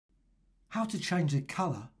how to change the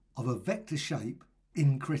colour of a vector shape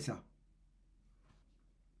in Krita.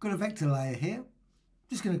 Got a vector layer here.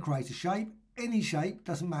 Just going to create a shape. Any shape,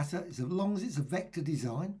 doesn't matter, as long as it's a vector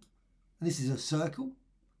design. And this is a circle.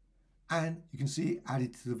 And you can see it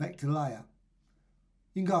added to the vector layer.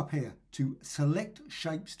 You can go up here to Select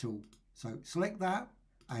Shapes tool. So select that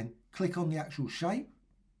and click on the actual shape.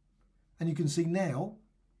 And you can see now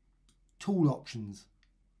tool options.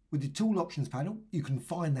 With the tool options panel, you can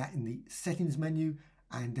find that in the settings menu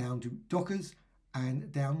and down to Dockers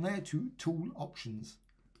and down there to tool options.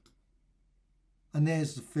 And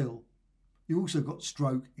there's the fill. You also got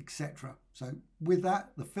stroke, etc. So with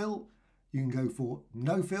that, the fill, you can go for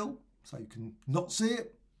no fill, so you can not see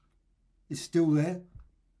it. It's still there.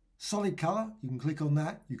 Solid color, you can click on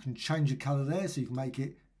that. You can change the color there, so you can make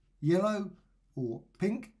it yellow or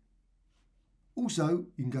pink. Also,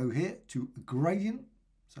 you can go here to a gradient.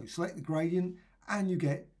 So select the gradient and you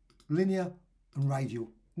get linear and radial.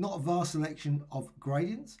 Not a vast selection of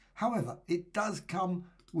gradients. However, it does come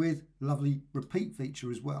with lovely repeat feature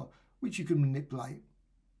as well, which you can manipulate.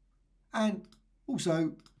 And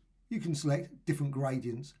also you can select different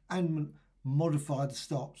gradients and modify the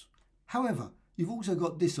stops. However, you've also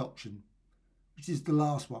got this option, which is the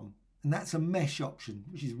last one, and that's a mesh option,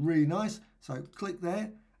 which is really nice. So click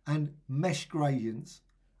there and mesh gradients,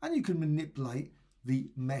 and you can manipulate the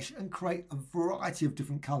mesh and create a variety of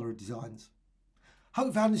different color designs. Hope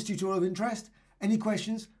you found this tutorial of interest. Any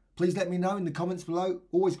questions, please let me know in the comments below.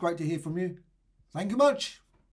 Always great to hear from you. Thank you much.